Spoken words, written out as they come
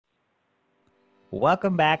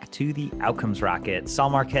Welcome back to the Outcomes Rocket. Saul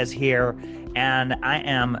Marquez here, and I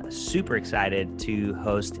am super excited to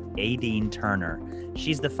host Aideen Turner.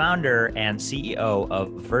 She's the founder and CEO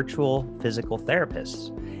of Virtual Physical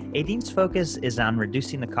Therapists. Aideen's focus is on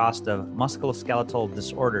reducing the cost of musculoskeletal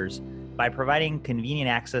disorders by providing convenient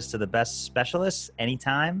access to the best specialists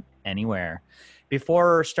anytime, anywhere.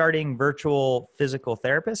 Before starting Virtual Physical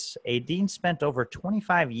Therapists, Aideen spent over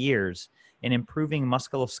 25 years in improving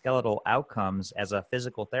musculoskeletal outcomes as a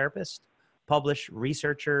physical therapist, published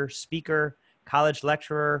researcher, speaker, college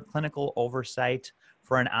lecturer, clinical oversight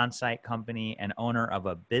for an on-site company, and owner of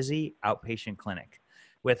a busy outpatient clinic.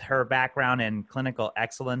 With her background in clinical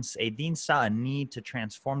excellence, Aideen saw a need to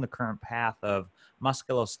transform the current path of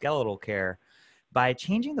musculoskeletal care by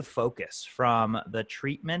changing the focus from the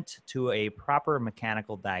treatment to a proper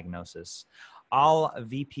mechanical diagnosis. All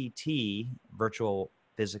VPT, virtual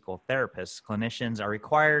physical therapists, clinicians are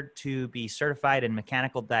required to be certified in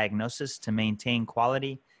mechanical diagnosis to maintain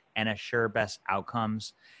quality and assure best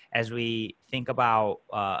outcomes. As we think about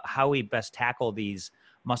how we best tackle these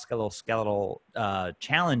musculoskeletal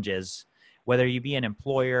challenges, whether you be an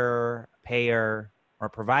employer, payer, or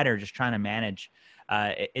provider just trying to manage,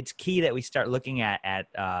 it's key that we start looking at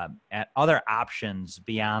other options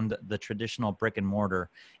beyond the traditional brick and mortar.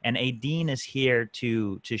 And Aideen is here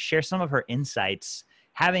to share some of her insights,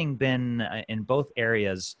 having been in both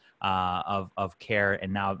areas of care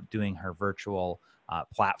and now doing her virtual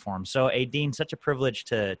platform. So Aideen, such a privilege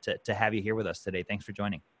to have you here with us today. Thanks for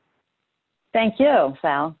joining. Thank you,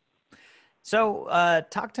 Sal. So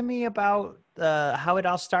talk to me about how it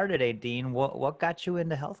all started, Aideen. What got you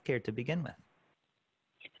into healthcare to begin with?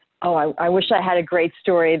 Oh, I wish I had a great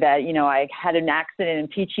story that, I had an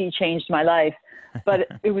accident and PT changed my life, but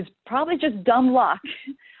it was probably just dumb luck.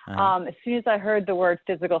 As soon as I heard the word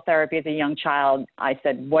physical therapy as a young child, I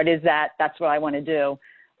said, what is that? That's what I want to do.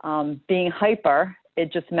 Being hyper,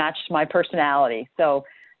 it just matched my personality. So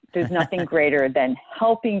there's nothing greater than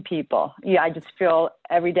helping people. Yeah, I just feel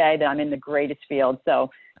every day that I'm in the greatest field.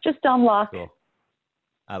 So just dumb luck. Cool.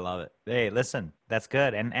 I love it. Hey, listen, that's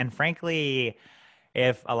good. And frankly,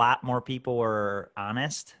 if a lot more people were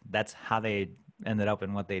honest, that's how they ended up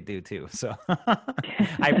in what they do too. So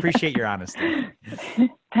I appreciate your honesty.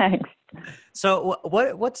 Thanks. So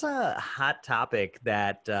what's a hot topic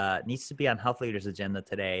that needs to be on health leaders' agenda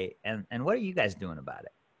today? And what are you guys doing about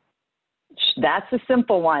it? That's a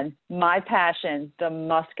simple one. My passion, the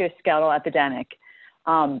musculoskeletal epidemic.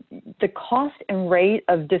 The cost and rate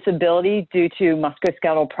of disability due to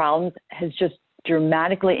musculoskeletal problems has just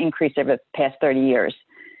dramatically increased over the past 30 years.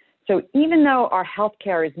 So even though our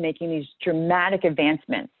healthcare is making these dramatic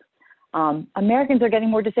advancements, Americans are getting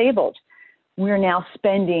more disabled. We're now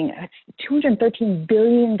spending $213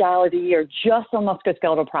 billion a year just on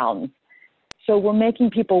musculoskeletal problems. So we're making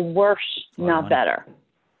people worse, not better.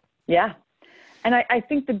 Yeah. And I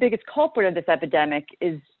think the biggest culprit of this epidemic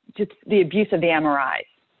is just the abuse of the MRIs.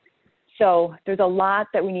 So there's a lot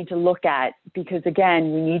that we need to look at because,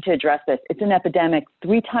 again, we need to address this. It's an epidemic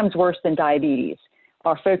 3 times worse than diabetes.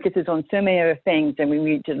 Our focus is on so many other things, and we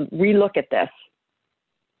need to relook at this.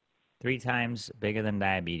 3 times bigger than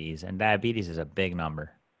diabetes, and diabetes is a big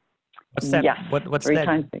number. What's that? Yes, what's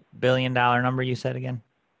that billion-dollar number you said again?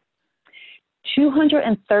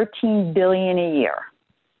 $213 billion a year.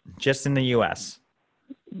 Just in the U.S.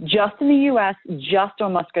 Just in the U.S., just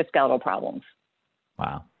on musculoskeletal problems.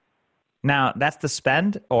 Wow. Now, that's the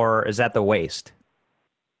spend, or is that the waste?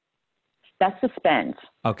 That's the spend.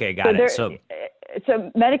 Okay, got it.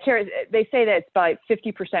 So Medicare, they say that it's by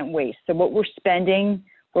 50% waste. So what we're spending,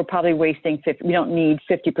 we're probably wasting 50. We don't need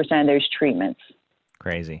 50% of those treatments.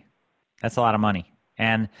 Crazy. That's a lot of money.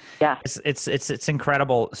 And yeah, it's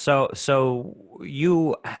incredible. So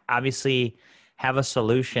you obviously have a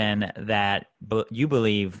solution that you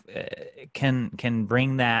believe can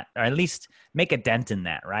bring that, or at least make a dent in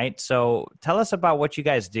that, right? So tell us about what you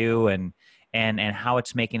guys do and how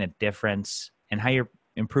it's making a difference and how you're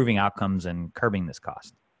improving outcomes and curbing this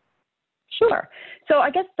cost. Sure. So I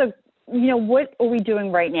guess what are we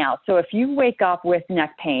doing right now? So if you wake up with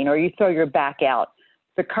neck pain or you throw your back out,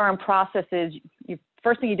 the current process is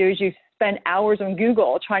first thing you do is you spend hours on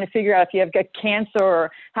Google trying to figure out if you have got cancer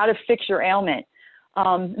or how to fix your ailment.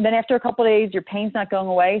 Then after a couple of days, your pain's not going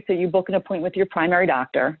away, so you book an appointment with your primary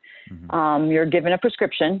doctor. Mm-hmm. You're given a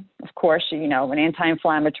prescription, of course, an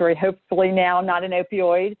anti-inflammatory, hopefully now not an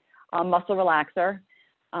opioid, muscle relaxer.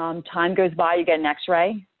 Time goes by, you get an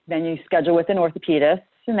x-ray, then you schedule with an orthopedist,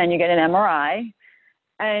 and then you get an MRI.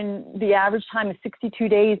 And the average time is 62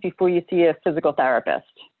 days before you see a physical therapist.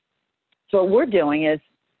 So what we're doing is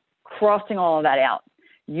crossing all of that out.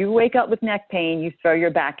 You wake up with neck pain, you throw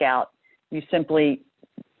your back out, you simply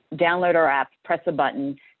download our app, press a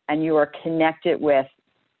button, and you are connected with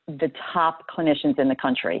the top clinicians in the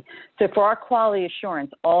country. So for our quality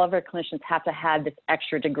assurance, all of our clinicians have to have this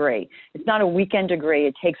extra degree. It's not a weekend degree.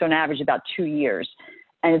 It takes on average about 2 years,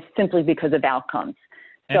 and it's simply because of outcomes.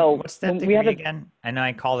 And so what's that degree again? I know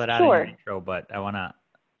I called it out in the intro, but I want to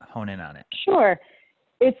hone in on it. Sure.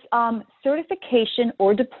 It's certification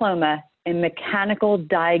or diploma in mechanical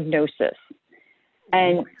diagnosis.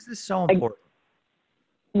 And why is this so important?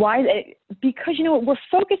 Why? Because, we're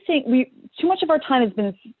focusing, too much of our time has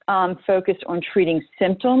been focused on treating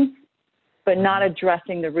symptoms, but not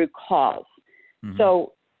addressing the root cause. Mm-hmm.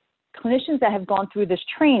 So clinicians that have gone through this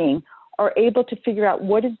training are able to figure out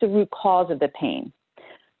what is the root cause of the pain.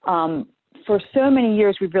 For so many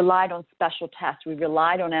years, we've relied on special tests. We've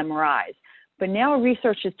relied on MRIs. But now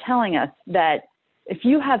research is telling us that if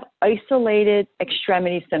you have isolated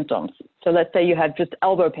extremity symptoms, so let's say you have just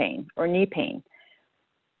elbow pain or knee pain,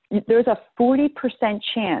 there's a 40%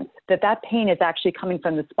 chance that that pain is actually coming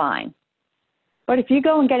from the spine. But if you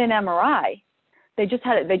go and get an MRI, they just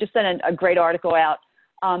sent a great article out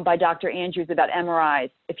by Dr. Andrews about MRIs.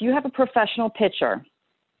 If you have a professional pitcher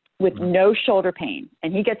with no shoulder pain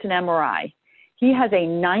and he gets an MRI, he has a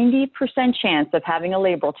 90% chance of having a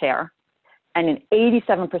labral tear and an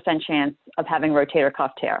 87% chance of having rotator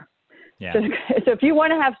cuff tear. Yeah. So if you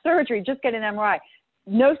want to have surgery, just get an MRI.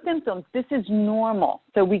 No symptoms. This is normal.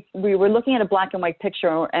 So we were looking at a black and white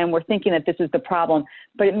picture and we're thinking that this is the problem,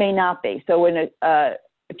 but it may not be. So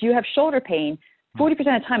if you have shoulder pain, 40% of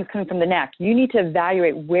the time it's coming from the neck. You need to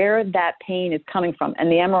evaluate where that pain is coming from,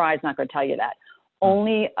 and the MRI is not going to tell you that.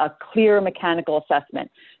 Only a clear mechanical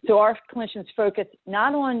assessment. So our clinicians focus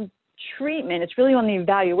not on treatment, it's really on the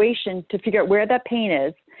evaluation to figure out where that pain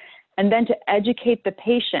is, and then to educate the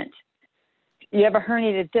patient. You have a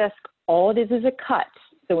herniated disc, all it is a cut.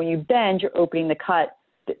 So when you bend, you're opening the cut.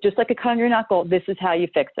 Just like a cut on your knuckle, this is how you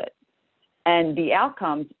fix it. And the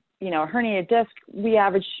outcomes, a herniated disc, we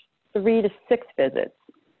average 3 to 6 visits,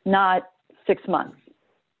 not 6 months.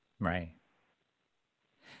 Right.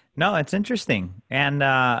 No, it's interesting. And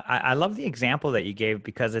I love the example that you gave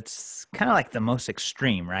because it's kind of like the most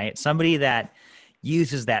extreme, right? Somebody that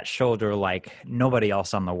uses that shoulder like nobody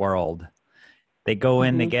else on the world. They go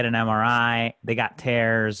in, they get an MRI, they got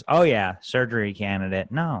tears. Oh yeah, surgery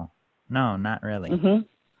candidate. No, not really. And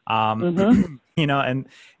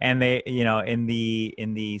they,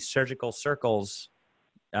 in the surgical circles,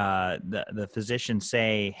 the physicians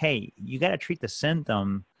say, hey, you got to treat the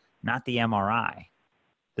symptom, not the MRI.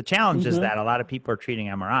 The challenge is that a lot of people are treating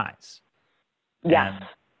MRIs. Yes. And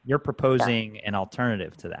you're proposing an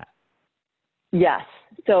alternative to that. Yes.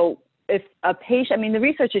 So if a patient, the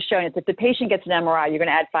research is showing us if the patient gets an MRI, you're going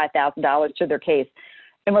to add $5,000 to their case.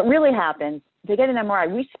 And what really happens, they get an MRI,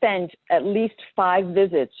 we spend at least 5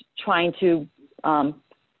 visits trying to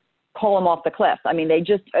pull them off the cliff. They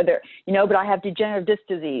just are there, but I have degenerative disc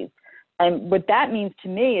disease. And what that means to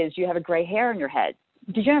me is you have a gray hair in your head.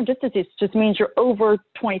 Degenerative disc disease just means you're over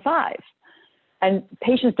 25. And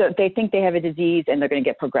patients, they think they have a disease and they're going to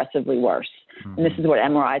get progressively worse. Mm-hmm. And this is what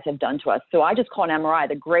MRIs have done to us. So I just call an MRI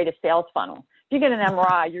the greatest sales funnel. If you get an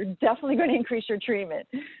MRI, you're definitely going to increase your treatment.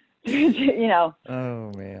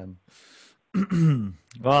 Oh, man.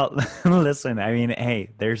 Well, listen, hey,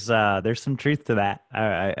 there's some truth to that.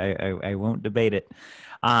 I won't debate it.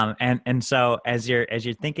 And so as you're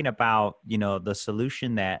thinking about, the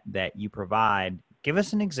solution that you provide, give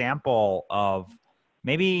us an example of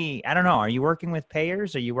maybe, I don't know, are you working with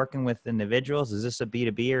payers? Are you working with individuals? Is this a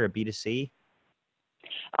B2B or a B2C?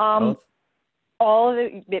 Both? All of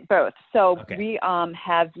it, both. So okay. We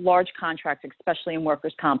have large contracts, especially in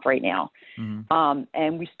workers' comp right now. Mm-hmm.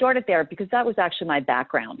 And we started there because that was actually my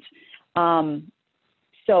background.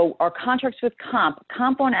 So our contracts with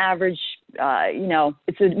comp on average,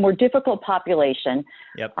 it's a more difficult population.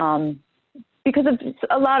 Yep. Because of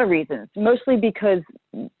a lot of reasons, mostly because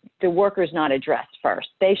the worker's not addressed first.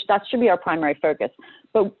 That should be our primary focus.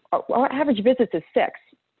 But our average visit is 6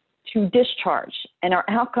 to discharge, and our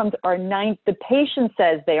outcomes are the patient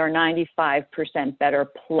says they are 95% better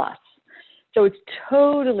plus. So it's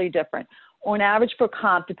totally different. On average for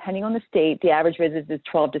comp, depending on the state, the average visit is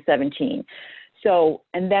 12 to 17. So,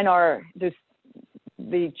 and then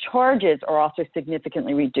the charges are also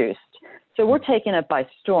significantly reduced. So we're taking it by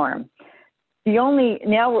storm.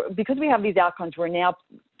 Because we have these outcomes, we're now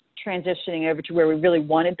transitioning over to where we really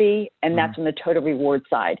want to be, and that's on the total reward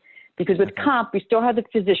side. Because with comp, we still have the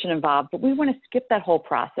physician involved, but we want to skip that whole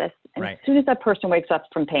process. And as soon as that person wakes up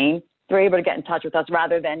from pain, they're able to get in touch with us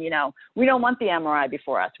rather than, we don't want the MRI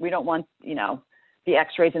before us. We don't want, the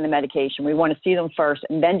x-rays and the medication. We want to see them first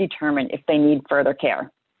and then determine if they need further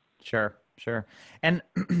care. Sure, sure. And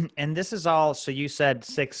and this is all, so you said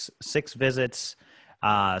six visits,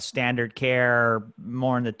 standard care,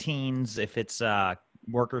 more in the teens if it's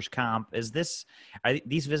workers' comp.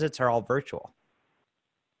 These visits are all virtual?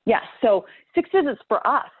 Yes, so 6 visits for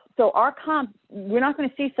us. So our comp, we're not going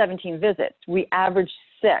to see 17 visits. We average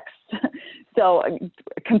 6. So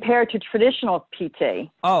compared to traditional PT,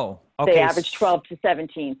 okay, they average 12 to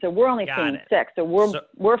 17. So we're only seeing 6. So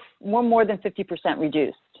we're more than 50%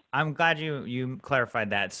 reduced. I'm glad you clarified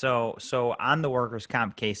that. So on the workers'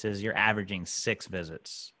 comp cases, you're averaging 6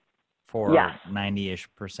 visits for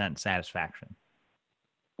 90-ish% satisfaction.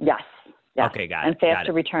 Yes. Okay, got it. And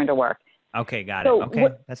faster return to work. Okay, got it. Okay,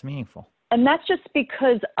 that's meaningful. And that's just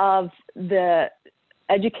because of the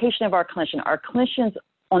education of our clinician. Our clinicians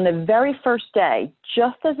on the very first day,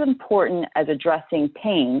 just as important as addressing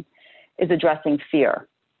pain is addressing fear.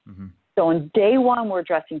 Mm-hmm. So on day 1, we're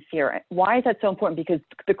addressing fear. Why is that so important? Because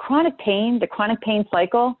the chronic pain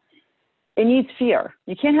cycle, it needs fear.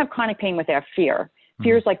 You can't have chronic pain without fear.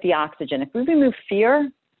 Fear is like the oxygen. If we remove fear,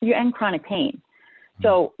 you end chronic pain.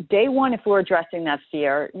 So day 1, if we're addressing that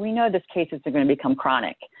fear, we know this cases are going to become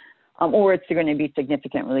chronic, or it's going to be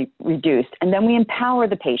significantly reduced. And then we empower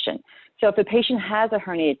the patient. So if the patient has a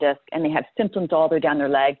herniated disc and they have symptoms all the way down their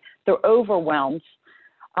leg, they're overwhelmed.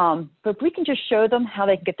 But if we can just show them how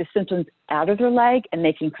they can get the symptoms out of their leg and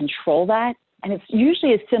they can control that. And it's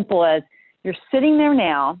usually as simple as you're sitting there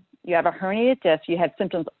now, you have a herniated disc, you have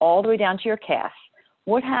symptoms all the way down to your calf.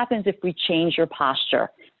 What happens if we change your posture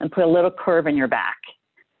and put a little curve in your back?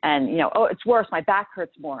 And, it's worse, my back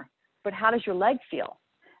hurts more. But how does your leg feel?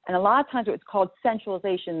 And a lot of times it's called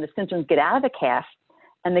centralization. The symptoms get out of the calf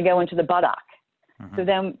and they go into the buttock. Mm-hmm. So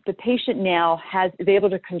then the patient now is able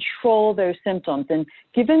to control those symptoms. And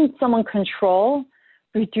giving someone control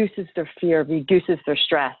reduces their fear, reduces their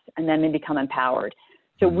stress, and then they become empowered.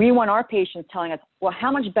 So we want our patients telling us, well,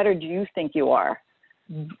 how much better do you think you are?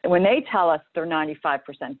 When they tell us they're 95%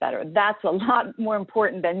 better, that's a lot more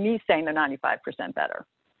important than me saying they're 95% better.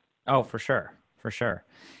 Oh, for sure. For sure.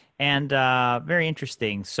 And very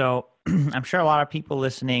interesting. So I'm sure a lot of people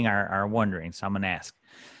listening are wondering, so I'm going to ask.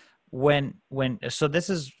 So this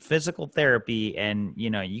is physical therapy, and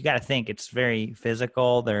you got to think it's very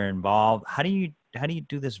physical. They're involved. How do you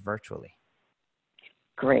do this virtually?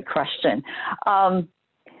 Great question. The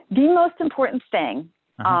most important thing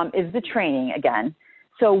is the training again.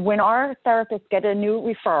 So when our therapists get a new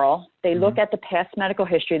referral, they look at the past medical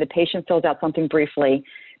history. The patient fills out something briefly,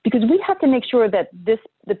 because we have to make sure that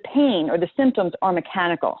the pain or the symptoms are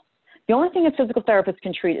mechanical. The only thing a physical therapist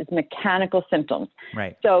can treat is mechanical symptoms.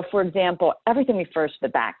 Right. So, for example, everything refers to the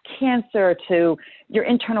back, cancer to your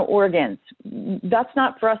internal organs. That's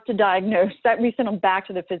not for us to diagnose. That we send them back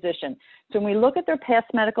to the physician. So when we look at their past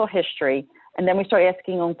medical history and then we start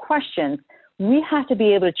asking them questions, we have to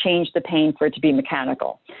be able to change the pain for it to be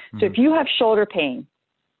mechanical. So if you have shoulder pain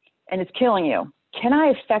and it's killing you, can I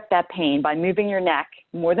affect that pain by moving your neck?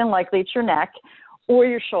 More than likely it's your neck or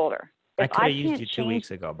your shoulder. I could have used you 2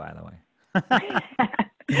 weeks ago, by the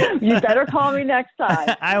way. You better call me next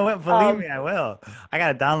time. I will. Believe me, I will. I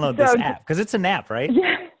got to download this app because it's an app, right?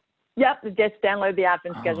 Yeah. Yep. Just download the app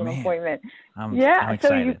and schedule an appointment. I'm excited.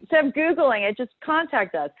 So instead of Googling it, just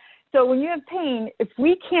contact us. So when you have pain, if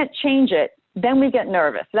we can't change it, then we get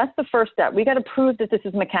nervous. That's the first step. We got to prove that this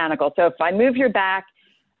is mechanical. So if I move your back,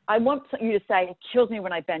 I want you to say, it kills me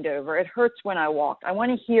when I bend over. It hurts when I walk. I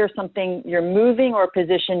want to hear something you're moving or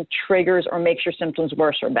position triggers or makes your symptoms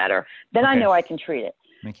worse or better. Then I know I can treat it.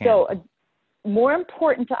 So more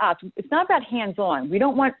important to us, it's not about hands-on. We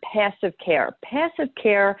don't want passive care. Passive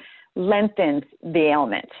care lengthens the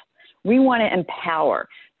ailment. We want to empower.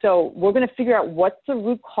 So we're going to figure out what's the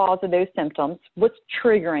root cause of those symptoms, what's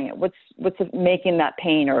triggering it, what's making that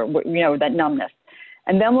pain or that numbness.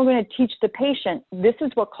 And then we're going to teach the patient, this is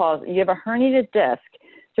what caused it. You have a herniated disc.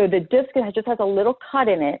 So the disc just has a little cut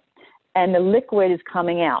in it, and the liquid is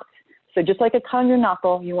coming out. So just like a cut on your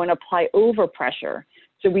knuckle, you want to apply overpressure.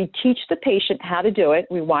 So we teach the patient how to do it.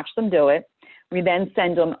 We watch them do it. We then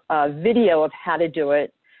send them a video of how to do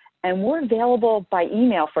it. And we're available by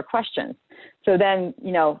email for questions. So then,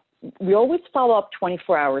 we always follow up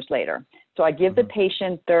 24 hours later. So I give the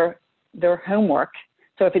patient their homework.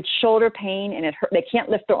 So if it's shoulder pain and they can't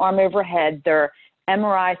lift their arm overhead, their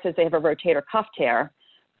MRI says they have a rotator cuff tear.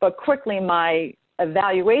 But quickly, my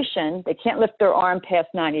evaluation, they can't lift their arm past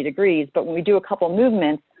 90 degrees. But when we do a couple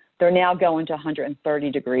movements, they're now going to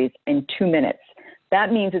 130 degrees in 2 minutes.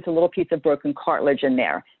 That means it's a little piece of broken cartilage in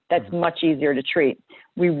there. That's much easier to treat.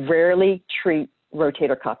 We rarely treat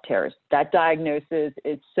rotator cuff tears. That diagnosis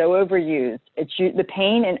is so overused. The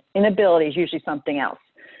pain and inability is usually something else.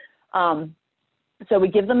 So we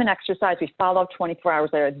give them an exercise. We follow up 24 hours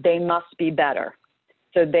later. They must be better.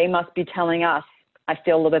 So they must be telling us, I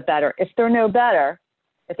feel a little bit better. If they're no better,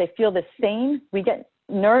 if they feel the same, we get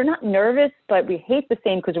not nervous, but we hate the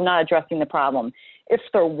same because we're not addressing the problem. If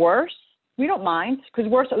they're worse, we don't mind, because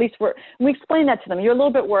worse, at least we explain that to them. You're a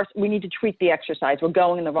little bit worse. We need to tweak the exercise. We're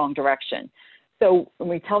going in the wrong direction. So when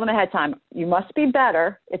we tell them ahead of time, you must be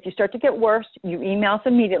better. If you start to get worse, you email us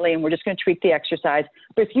immediately, and we're just going to tweak the exercise.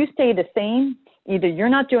 But if you stay the same, either you're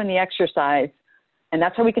not doing the exercise, and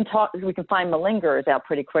that's how we can find malingerers out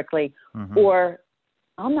pretty quickly, or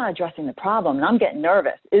I'm not addressing the problem, and I'm getting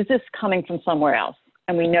nervous. Is this coming from somewhere else?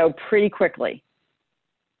 And we know pretty quickly.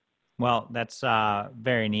 Well, that's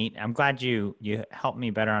very neat. I'm glad you helped me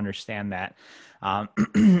better understand that.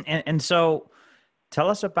 And so tell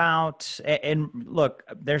us about, and look,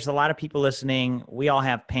 there's a lot of people listening. We all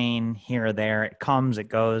have pain here or there. It comes, it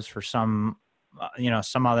goes. For some,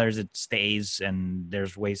 some others it stays, and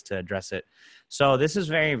there's ways to address it. So this is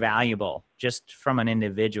very valuable just from an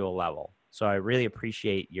individual level. So I really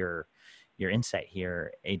appreciate your insight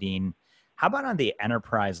here, Aideen. How about on the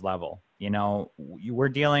enterprise level? We're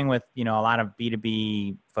dealing with, a lot of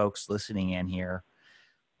B2B folks listening in here.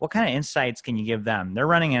 What kind of insights can you give them? They're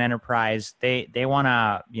running an enterprise. They want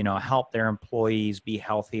to, help their employees be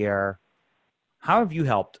healthier. How have you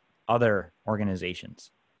helped other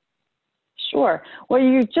organizations? Sure. Well,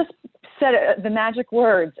 you just said the magic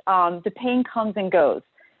words. The pain comes and goes.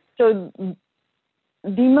 So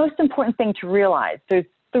the most important thing to realize, there's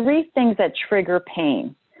 3 things that trigger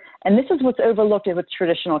pain. And this is what's overlooked with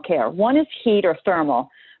traditional care. One is heat or thermal,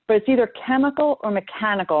 but it's either chemical or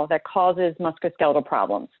mechanical that causes musculoskeletal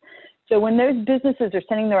problems. So when those businesses are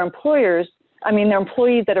sending their employees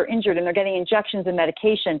that are injured and they're getting injections and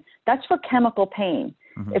medication, that's for chemical pain.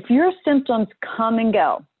 If your symptoms come and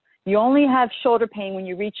go, you only have shoulder pain when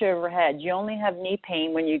you reach overhead, you only have knee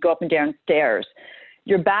pain when you go up and down stairs,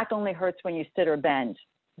 your back only hurts when you sit or bend,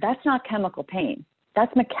 that's not chemical pain.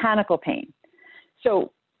 That's mechanical pain.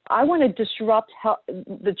 So I want to disrupt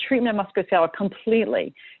the treatment of musculoskeletal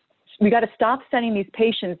completely. We got to stop sending these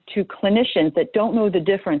patients to clinicians that don't know the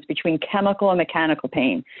difference between chemical and mechanical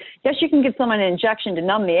pain. Yes, you can give someone an injection to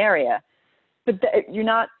numb the area, but you're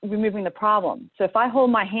not removing the problem. So if I hold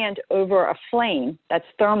my hand over a flame, that's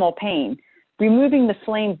thermal pain. Removing the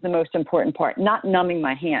flame is the most important part, not numbing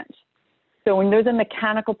my hand. So when there's a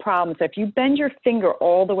mechanical problem, so if you bend your finger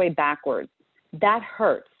all the way backwards, that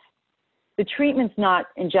hurts. The treatment's not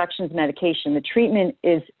injections, medication. The treatment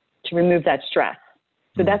is to remove that stress.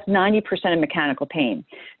 So that's 90% of mechanical pain.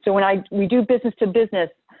 So when we do business to business,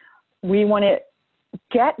 we want to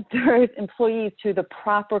get those employees to the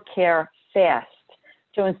proper care fast.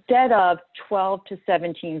 So instead of 12 to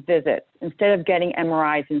 17 visits, instead of getting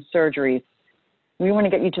MRIs and surgeries, we want to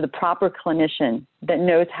get you to the proper clinician that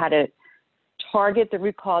knows how to target the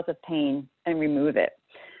root cause of pain and remove it.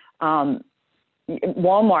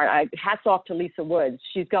 Walmart, hats off to Lisa Woods.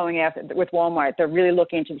 She's going after, with Walmart, they're really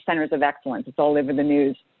looking into the centers of excellence. It's all over the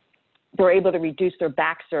news. They're able to reduce their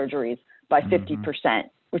back surgeries by 50%,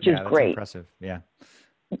 which is great. Impressive. Yeah.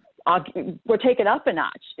 We'll take it up a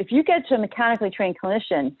notch. If you get to a mechanically trained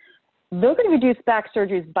clinician, they're going to reduce back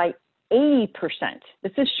surgeries by 80%.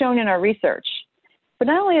 This is shown in our research. But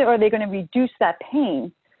not only are they going to reduce that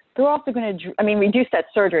pain, they're also going to, reduce that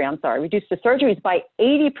surgery, reduce the surgeries by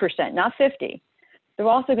 80%, not 50. They're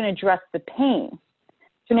also going to address the pain.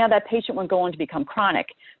 So now that patient won't go on to become chronic.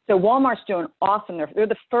 So Walmart's doing awesome. They're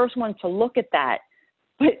the first ones to look at that.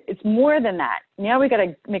 But it's more than that. Now we got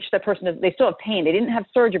to make sure that person, they still have pain. They didn't have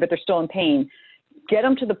surgery, but they're still in pain. Get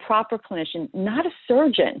them to the proper clinician, not a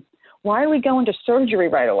surgeon. Why are we going to surgery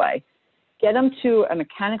right away? Get them to a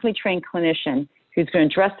mechanically trained clinician who's going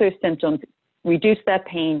to address those symptoms, reduce that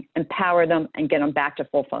pain, empower them, and get them back to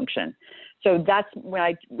full function. So that's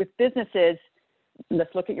when with businesses,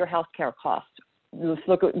 let's look at your healthcare costs. Let's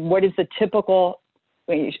look at what is the typical,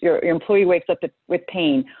 when your employee wakes up with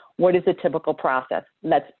pain, what is the typical process?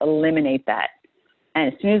 Let's eliminate that.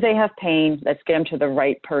 And as soon as they have pain, let's get them to the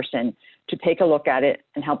right person to take a look at it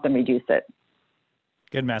and help them reduce it.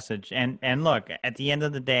 Good message. And look, at the end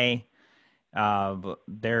of the day,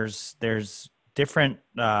 there's different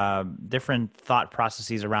thought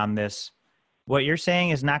processes around this. What you're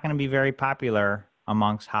saying is not going to be very popular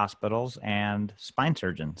amongst hospitals and spine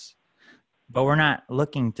surgeons, but we're not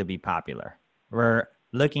looking to be popular. We're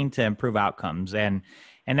looking to improve outcomes. And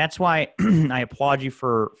that's why I applaud you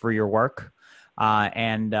for your work.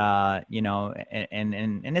 And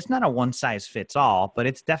it's not a one size fits all, but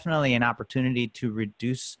it's definitely an opportunity to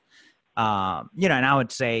reduce, and I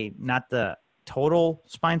would say not the total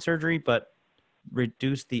spine surgery, but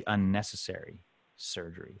reduce the unnecessary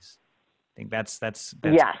surgeries. I think that's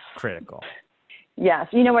Yes. critical. Yes.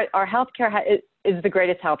 You know what? Our healthcare is the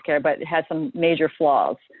greatest healthcare, but it has some major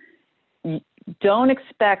flaws. Don't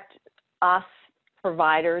expect us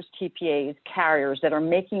providers, TPAs, carriers that are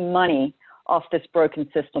making money off this broken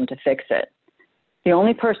system to fix it. The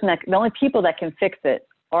only people that can fix it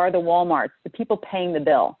are the Walmarts, the people paying the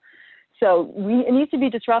bill. So it needs to be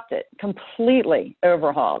disrupted, completely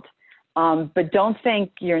overhauled. But don't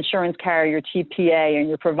think your insurance carrier, your TPA, and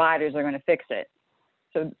your providers are going to fix it.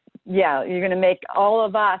 So yeah, you're going to make all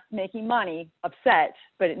of us making money upset,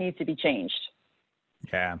 but it needs to be changed.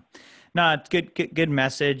 Yeah. No, it's good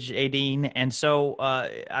message, Aideen. And so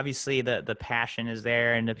obviously the passion is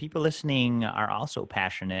there, and the people listening are also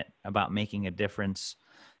passionate about making a difference.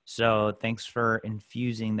 So thanks for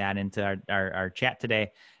infusing that into our chat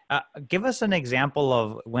today. Give us an example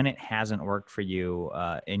of when it hasn't worked for you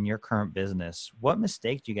in your current business. What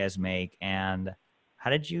mistakes do you guys make, and how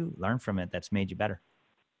did you learn from it that's made you better?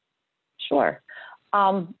 Sure.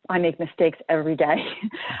 I make mistakes every day.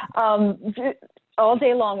 All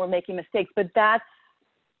day long we're making mistakes, but that's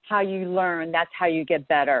how you learn. That's how you get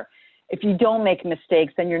better. If you don't make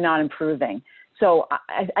mistakes, then you're not improving. So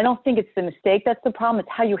I don't think it's the mistake that's the problem. It's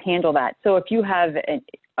how you handle that. So if you have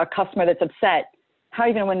a customer that's upset, how are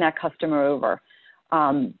you going to win that customer over?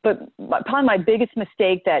 But probably my biggest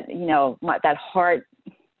mistake that, that heart,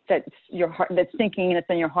 that's thinking and it's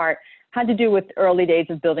in your heart, had to do with early days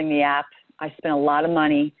of building the app. I spent a lot of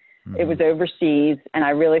money. It was overseas, and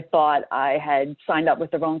I really thought I had signed up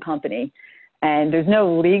with the wrong company. And there's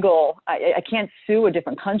no legal, I can't sue a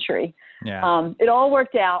different country. Yeah. It all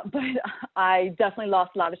worked out, but I definitely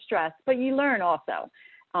lost a lot of stress. But you learn also.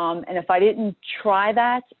 And if I didn't try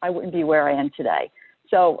that, I wouldn't be where I am today.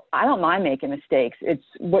 So I don't mind making mistakes. It's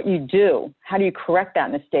what you do. How do you correct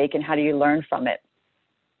that mistake, and how do you learn from it?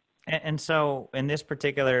 And so in this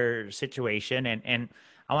particular situation, and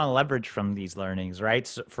I want to leverage from these learnings, right?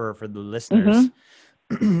 So for the listeners,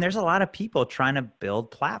 there's a lot of people trying to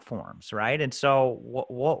build platforms, right? And so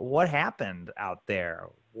what happened out there?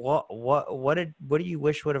 What do you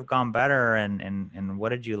wish would have gone better, and what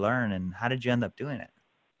did you learn, and how did you end up doing it?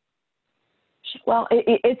 Well,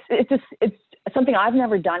 it's something I've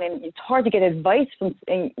never done, and it's hard to get advice from.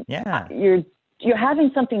 Yeah. You're having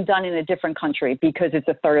something done in a different country because it's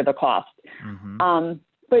a third of the cost.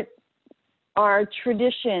 But our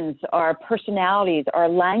traditions, our personalities, our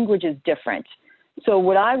language is different. So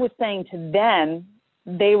what I was saying to them,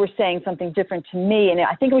 they were saying something different to me, and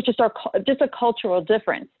I think it was just a cultural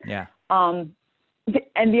difference. Yeah. And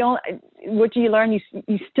what do you learn?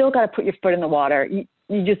 You still got to put your foot in the water.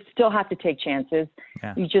 You just still have to take chances.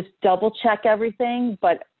 Yeah. You just double check everything,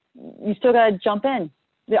 but you still got to jump in.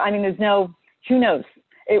 I mean, who knows?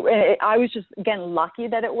 I was just, again, lucky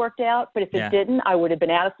that it worked out, but if it didn't, I would have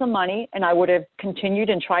been out of some money, and I would have continued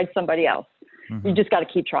and tried somebody else. You just got to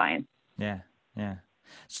keep trying. Yeah. Yeah.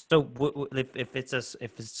 So if it's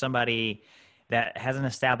somebody that has an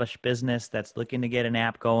established business that's looking to get an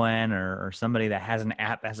app going, or somebody that has an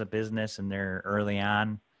app as a business and they're early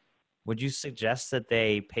on, would you suggest that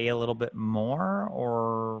they pay a little bit more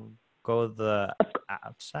or go the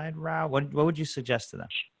outside route? What would you suggest to them?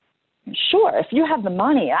 Sure. If you have the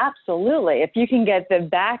money, absolutely. If you can get the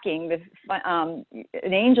backing, an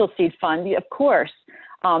angel seed fund, of course,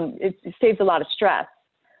 it saves a lot of stress.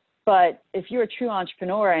 But if you're a true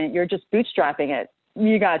entrepreneur and you're just bootstrapping it,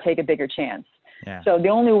 you got to take a bigger chance. Yeah. So the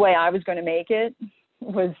only way I was going to make it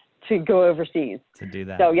was to go overseas. To do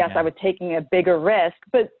that. So yes, I was taking a bigger risk,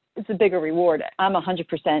 but it's a bigger reward. I'm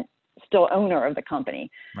 100% still owner of the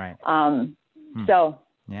company. Right. So.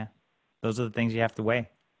 Yeah. Those are the things you have to weigh.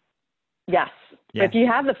 Yes. Yeah. If you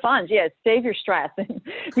have the funds, save your stress and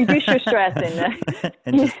reduce your stress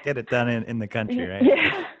and just get it done in the country, right?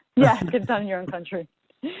 Yeah, get it done in your own country.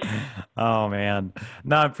 Oh man.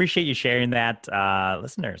 No, I appreciate you sharing that.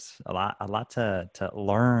 Listeners, a lot to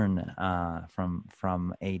learn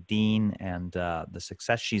from Aideen and the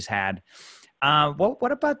success she's had.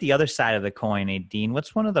 What about the other side of the coin, Aideen?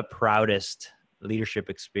 What's one of the proudest leadership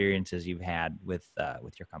experiences you've had with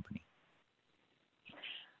your company?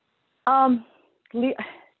 I'm going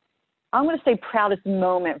to say proudest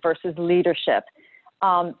moment versus leadership.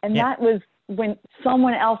 That was when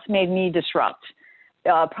someone else made me disrupt.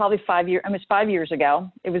 Probably 5 years. It was 5 years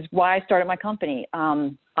ago. It was why I started my company.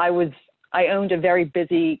 I owned a very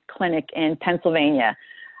busy clinic in Pennsylvania.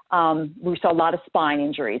 We saw a lot of spine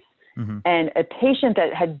injuries. And a patient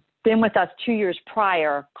that had been with us 2 years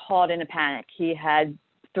prior called in a panic. He had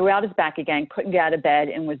threw out his back again, couldn't get out of bed,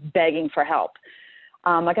 and was begging for help.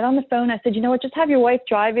 I got on the phone. I said, you know what, just have your wife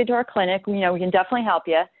drive you to our clinic. You know, we can definitely help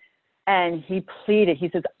you. And he pleaded. He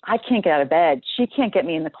says, I can't get out of bed. She can't get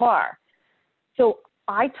me in the car. So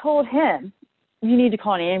I told him, you need to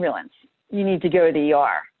call an ambulance. You need to go to the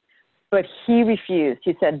ER. But he refused.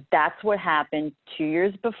 He said, that's what happened 2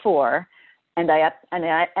 years before. And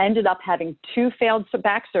I ended up having 2 failed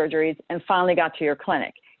back surgeries and finally got to your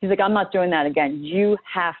clinic. He's like, I'm not doing that again. You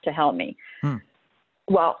have to help me.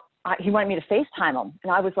 Well, he wanted me to FaceTime him.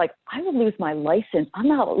 And I was like, I will lose my license. I'm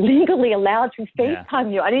not legally allowed to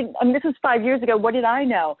FaceTime you. This was 5 years ago. What did I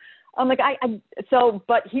know? I'm like,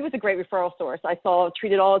 but he was a great referral source. I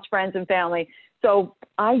treated all his friends and family. So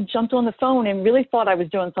I jumped on the phone and really thought I was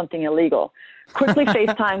doing something illegal. Quickly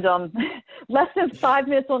FaceTimed him, less than 5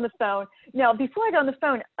 minutes on the phone. Now, before I got on the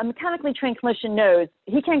phone, a mechanically trained clinician knows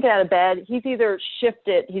he can't get out of bed. He's either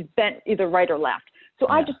shifted, he's bent either right or left. So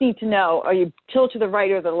I just need to know, are you tilted to the right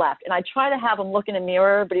or the left? And I try to have him look in a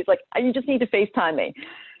mirror, but he's like, you just need to FaceTime me.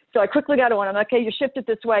 So I quickly got on him. Okay, you're shifted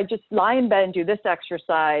this way. Just lie in bed and do this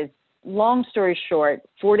exercise. Long story short,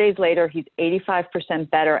 4 days later, he's 85%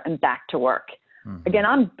 better and back to work. Again,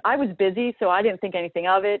 I was busy, so I didn't think anything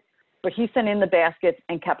of it, but he sent in the baskets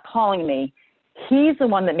and kept calling me. He's the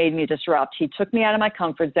one that made me disrupt. He took me out of my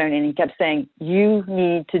comfort zone, and he kept saying, you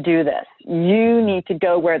need to do this. You need to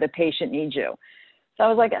go where the patient needs you. So I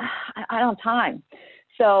was like, I don't have time.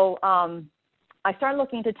 So I started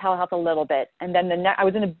looking into telehealth a little bit, and then I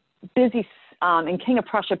was in a busy, in King of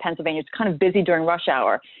Prussia, Pennsylvania. It's kind of busy during rush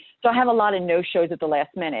hour. So I have a lot of no-shows at the last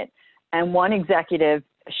minute. And one executive,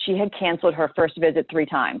 she had canceled her first visit 3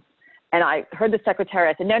 times. And I heard the secretary,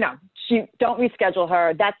 I said, no, don't reschedule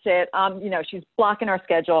her. That's it. She's blocking our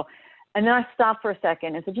schedule. And then I stopped for a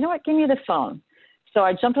second and said, you know what, give me the phone. So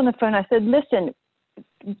I jumped on the phone. I said, listen,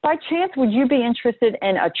 by chance, would you be interested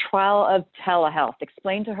in a trial of telehealth?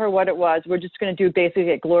 Explain to her what it was. We're just going to do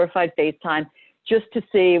basically a glorified FaceTime just to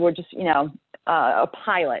see. We're just, a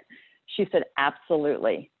pilot. She said,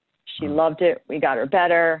 absolutely. She loved it. We got her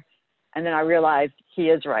better. And then I realized he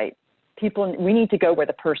is right. We need to go where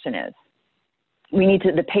the person is.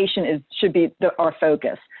 The patient should be our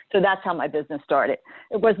focus. So that's how my business started.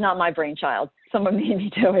 It was not my brainchild. Someone made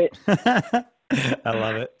me do it. I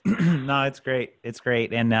love it. No, it's great. It's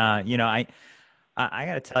great. And, I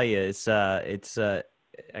got to tell you,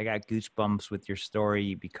 I got goosebumps with your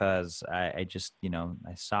story because I just,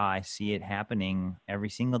 I see it happening every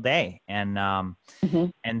single day. And,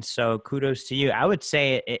 and so kudos to you. I would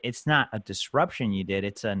say it's not a disruption you did.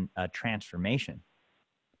 It's a transformation.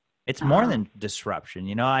 It's more than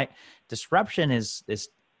disruption. Disruption is this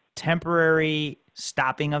temporary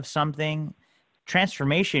stopping of something.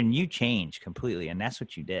 Transformation, you change completely. And that's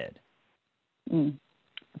what you did.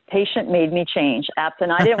 Patient made me change.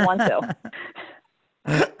 And I didn't want to.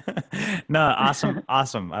 No, awesome.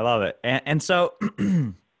 Awesome. I love it. And so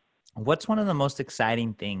what's one of the most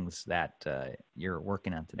exciting things that you're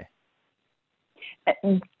working on today?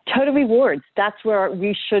 Total rewards. That's where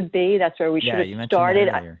we should be. That's where we should have started.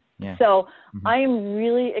 Yeah. So I am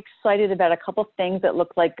really excited about a couple things that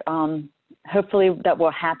look like hopefully that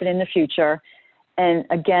will happen in the future. And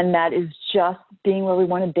again, that is just being where we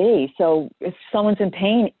want to be. So if someone's in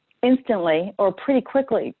pain, instantly or pretty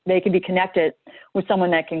quickly, they can be connected with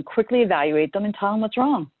someone that can quickly evaluate them and tell them what's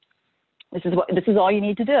wrong. This is all you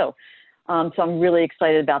need to do. So I'm really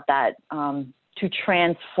excited about that, to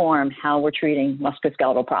transform how we're treating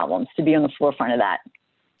musculoskeletal problems, to be on the forefront of that.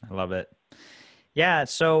 I love it. Yeah.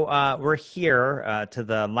 So we're here to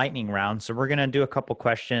the lightning round. So we're going to do a couple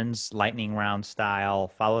questions, lightning round style,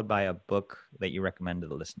 followed by a book that you recommend to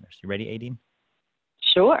the listeners. You ready, Aideen?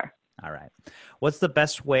 Sure. All right. What's the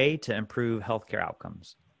best way to improve healthcare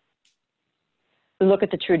outcomes? Look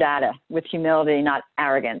at the true data with humility, not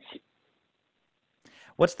arrogance.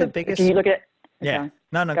 What's the biggest? If you look at Yeah.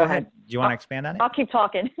 No, go ahead. Do you want to expand on it? I'll keep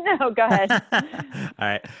talking. No, go ahead. All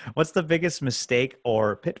right. What's the biggest mistake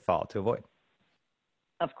or pitfall to avoid?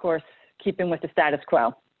 Of course, keeping with the status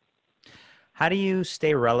quo. How do you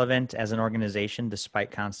stay relevant as an organization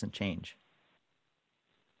despite constant change?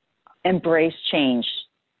 Embrace change.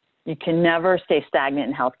 You can never stay stagnant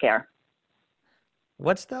in healthcare.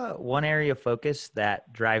 What's the one area of focus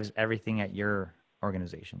that drives everything at your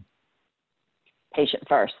organization? Patient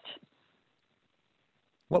first.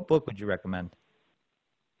 What book would you recommend?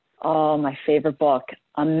 Oh, my favorite book.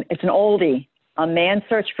 It's an oldie, A Man's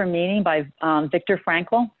Search for Meaning by Viktor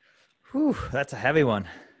Frankl. Whew, that's a heavy one.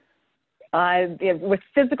 With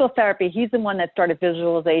physical therapy, he's the one that started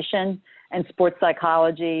visualization and sports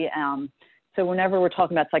psychology. So whenever we're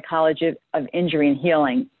talking about psychology of injury and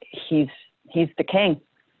healing, he's the king.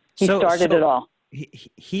 He started it all.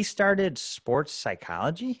 He started sports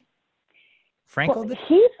psychology? Frankel did?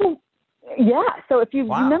 Yeah. So if you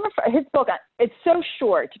remember his book, it's so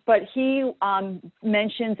short, but he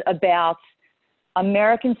mentions about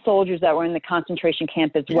American soldiers that were in the concentration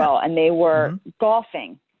camp as well, and they were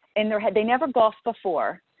golfing in their head. They never golfed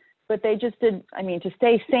before, but they just did. I mean, to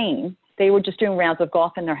stay sane, they were just doing rounds of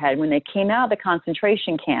golf in their head. When they came out of the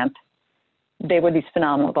concentration camp, they were these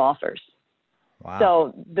phenomenal golfers. Wow.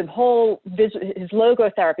 So the whole his logo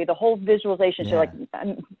therapy, the whole visualization. So like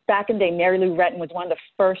back in the day, Mary Lou Retton was one of the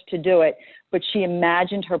first to do it, but she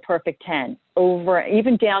imagined her perfect 10 over,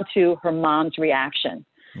 even down to her mom's reaction.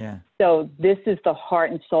 Yeah. So this is the heart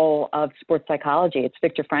and soul of sports psychology. It's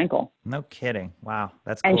Viktor Frankl. No kidding. Wow.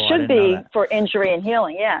 That's cool. And should be for injury and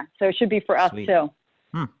healing. Yeah. So it should be for us too.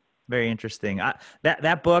 Very interesting.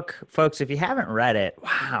 That book, folks, if you haven't read it,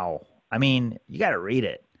 wow. I mean, you got to read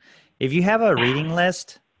it. If you have a reading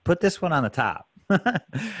list, put this one on the top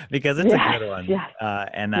because it's a good one. Yeah.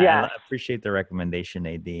 I appreciate the recommendation,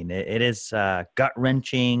 Aideen. It is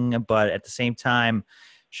gut-wrenching, but at the same time,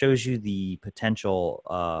 shows you the potential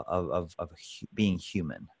of being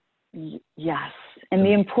human. Yes. And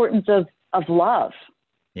the importance of love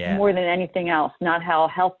more than anything else, not how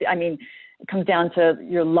healthy. I mean, it comes down to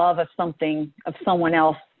your love of something, of someone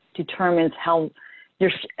else determines how your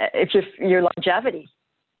longevity.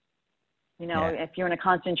 You know, if you're in a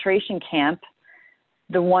concentration camp,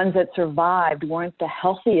 the ones that survived weren't the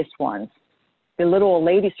healthiest ones. The little old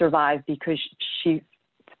lady survived because she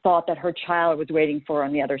thought that her child was waiting for her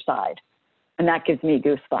on the other side. And that gives me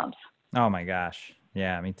goosebumps. Oh my gosh.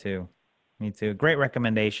 Yeah, me too. Me too. Great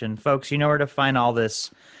recommendation. Folks, you know where to find all this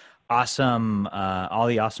awesome, all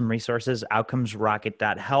the awesome resources,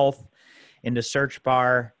 outcomesrocket.health. In the search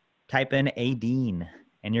bar, type in Aideen,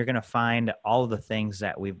 and you're going to find all of the things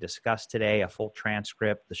that we've discussed today, a full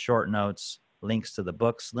transcript, the short notes, links to the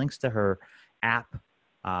books, links to her app.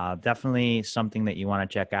 Definitely something that you want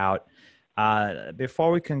to check out.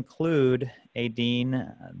 Before we conclude,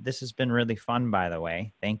 Aideen, this has been really fun, by the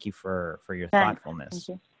way. Thank you for your thoughtfulness. Thank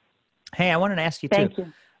you. Hey, I wanted to ask you too. Thank you.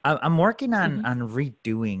 I'm working on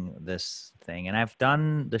redoing this thing, and I've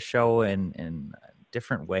done the show in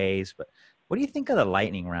different ways, but what do you think of the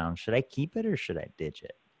lightning round? Should I keep it or should I ditch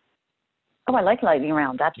it? Oh, I like lightning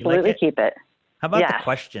rounds. Absolutely keep it. How about the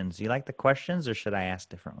questions? Do you like the questions or should I ask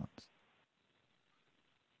different ones?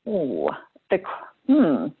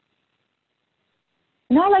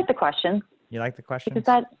 No, I like the questions. You like the questions?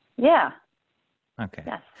 Because Okay.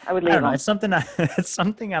 Yes, I would leave. I don't know. It's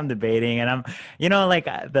something I'm debating, and I'm,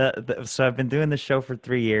 so I've been doing the show for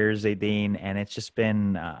 3 years, Aideen, and it's just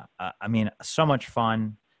been, so much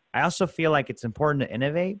fun. I also feel like it's important to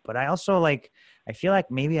innovate, but I also I feel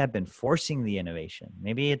like maybe I've been forcing the innovation.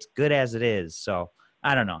 Maybe it's good as it is. So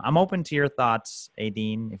I don't know. I'm open to your thoughts,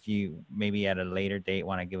 Aideen, if you maybe at a later date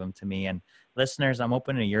want to give them to me. And listeners, I'm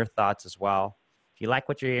open to your thoughts as well. If you like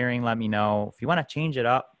what you're hearing, let me know. If you want to change it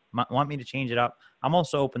up, want me to change it up, I'm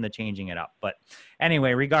also open to changing it up. But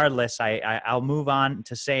anyway, regardless, I'll move on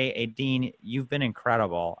to say, Aideen, you've been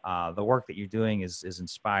incredible. The work that you're doing is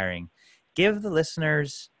inspiring. Give the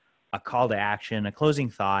listeners a call to action, a closing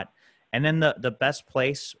thought, and then the best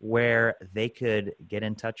place where they could get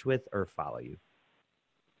in touch with or follow you.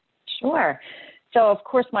 Sure. So, of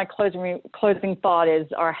course, my closing thought is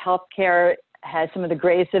our healthcare has some of the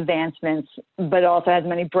greatest advancements, but also has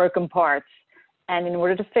many broken parts. And in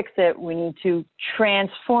order to fix it, we need to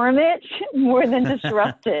transform it more than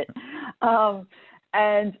disrupt it.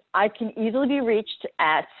 And I can easily be reached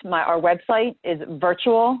at our website is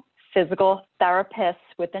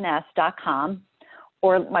virtualphysicaltherapists.com,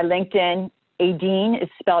 or my LinkedIn, Aideen is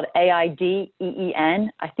spelled Aideen.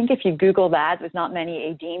 I think if you Google that, there's not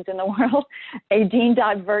many Aideens in the world.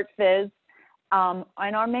 Aideen.virtphys. And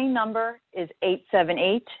our main number is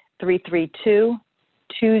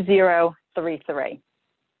 878-332-2033.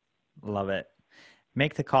 Love it.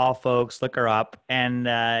 Make the call, folks. Look her up. And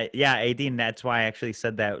Aideen, that's why I actually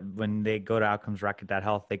said that when they go to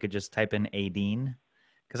outcomesrocket.health, they could just type in Aideen.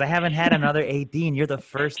 Because I haven't had another Aideen. You're the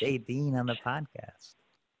first Aideen on the podcast.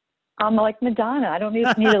 I'm like Madonna. I don't need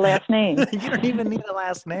a last name. You don't even need a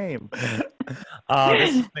last name. This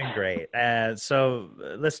has been great. So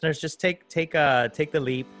listeners, just take the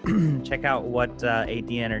leap. Check out what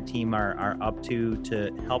Aideen and her team are up to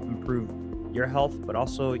help improve your health, but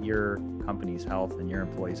also your company's health and your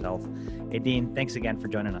employees' health. Aideen, thanks again for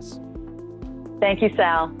joining us. Thank you,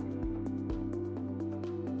 Sal.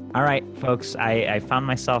 All right, folks, I found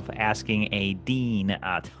myself asking Aideen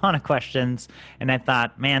a ton of questions, and I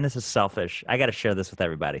thought, man, this is selfish. I got to share this with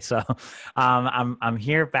everybody. So I'm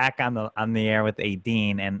here back on the air with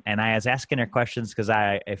Aideen, and I was asking her questions because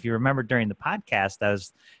if you remember during the podcast, I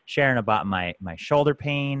was sharing about my shoulder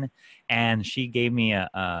pain, and she gave me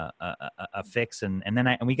a fix, and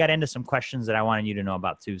then we got into some questions that I wanted you to know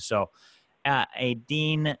about too. So,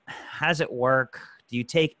 Aideen, how does it work? Do you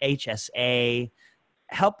take HSA?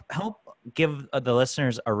 Help give the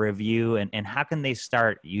listeners a review and how can they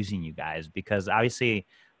start using you guys? Because obviously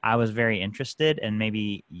I was very interested and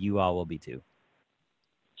maybe you all will be too.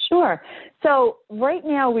 Sure. So right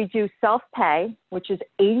now we do self-pay, which is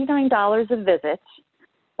 $89 a visit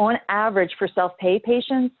on average for self-pay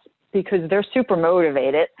patients because they're super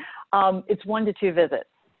motivated. It's 1 to 2 visits.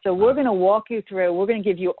 So we're going to walk you through, we're going to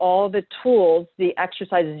give you all the tools, the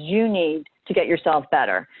exercises you need to get yourself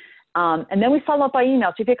better. And then we follow up by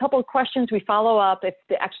email. So if you have a couple of questions, we follow up. If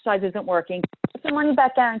the exercise isn't working, it's a money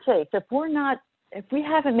back guarantee. So if we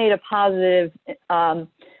haven't made a positive,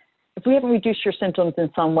 if we haven't reduced your symptoms in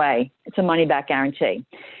some way, it's a money back guarantee.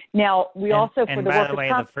 Now, we also, for the by the way,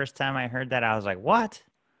 the first time I heard that, I was like, what?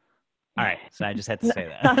 All right. So I just had to say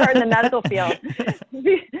that. Not in the medical field.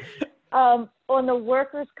 On the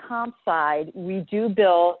workers' comp side, we do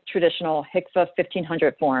bill traditional HCFA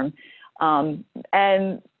 1500 form.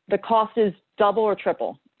 And the cost is double or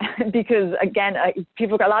triple because, again, a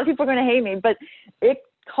lot of people are going to hate me, but it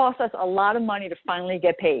costs us a lot of money to finally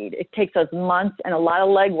get paid. It takes us months and a lot of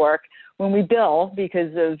legwork when we bill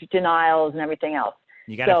because of denials and everything else.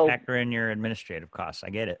 You got to factor in your administrative costs. I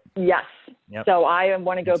get it. Yes. Yep. So I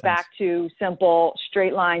want to go back to simple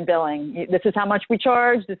straight line billing. This is how much we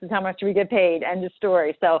charge. This is how much we get paid. End of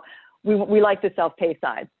story. So we like the self-pay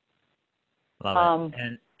side. Love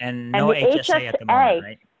it. And no HSA at the moment,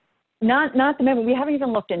 right? Not at the moment. We haven't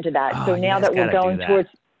even looked into that. So now that we're going towards,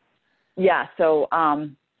 so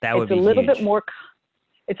that would it's a little huge. bit more.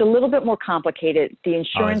 It's a little bit more complicated. The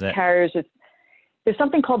insurance carriers, there's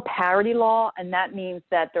something called parity law, and that means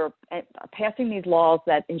that they're passing these laws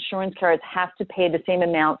that insurance carriers have to pay the same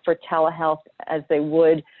amount for telehealth as they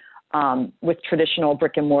would with traditional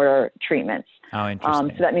brick and mortar treatments. Oh,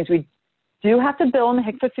 interesting. So that means we do have to bill in the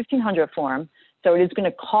HCFA 1500 form. So it is going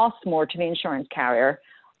to cost more to the insurance carrier.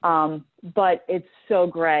 But it's so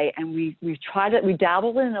great. And we tried it, we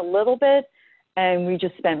dabbled in a little bit and we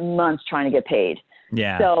just spent months trying to get paid.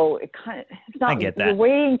 Yeah. So it's not, I get that.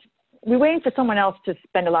 We're waiting for someone else to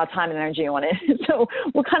spend a lot of time and energy on it. So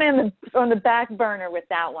we're kind of on the back burner with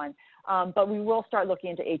that one. But we will start looking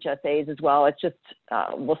into HSAs as well. It's just,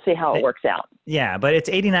 we'll see how it works out. Yeah. But it's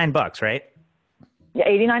 $89, right? Yeah.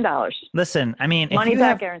 $89. Listen, I mean, money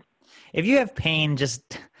back guarantee. If you have pain,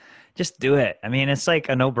 just do it. I mean, it's like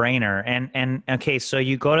a no-brainer. And okay, so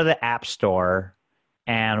you go to the App Store,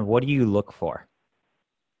 and what do you look for?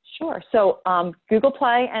 Sure. So Google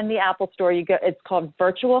Play and the Apple Store, it's called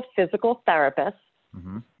Virtual Physical Therapist,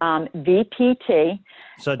 VPT.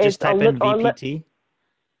 So just type in VPT?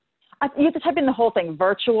 You have to type in the whole thing,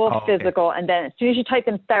 virtual, physical, and then as soon as you type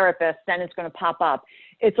in therapist, then it's going to pop up.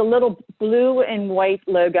 It's a little blue and white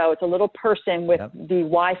logo. It's a little person with the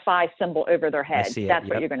Wi-Fi symbol over their head. That's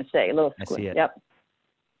what you're going to see. A little. I see it. Yep.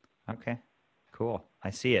 Okay, cool. I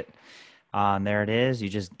see it. There it is. You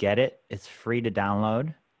just get it. It's free to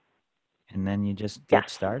download, and then you just get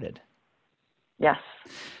started. Yes.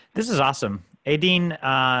 This is awesome. Aideen,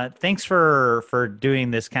 thanks for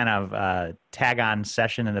doing this kind of tag-on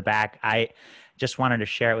session in the back. I just wanted to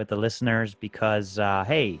share it with the listeners because,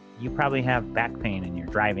 hey, you probably have back pain and you're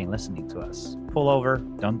driving listening to us. Pull over.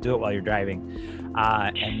 Don't do it while you're driving.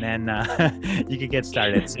 And then you can get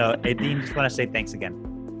started. So, Aideen, just want to say thanks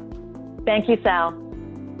again. Thank you, Sal.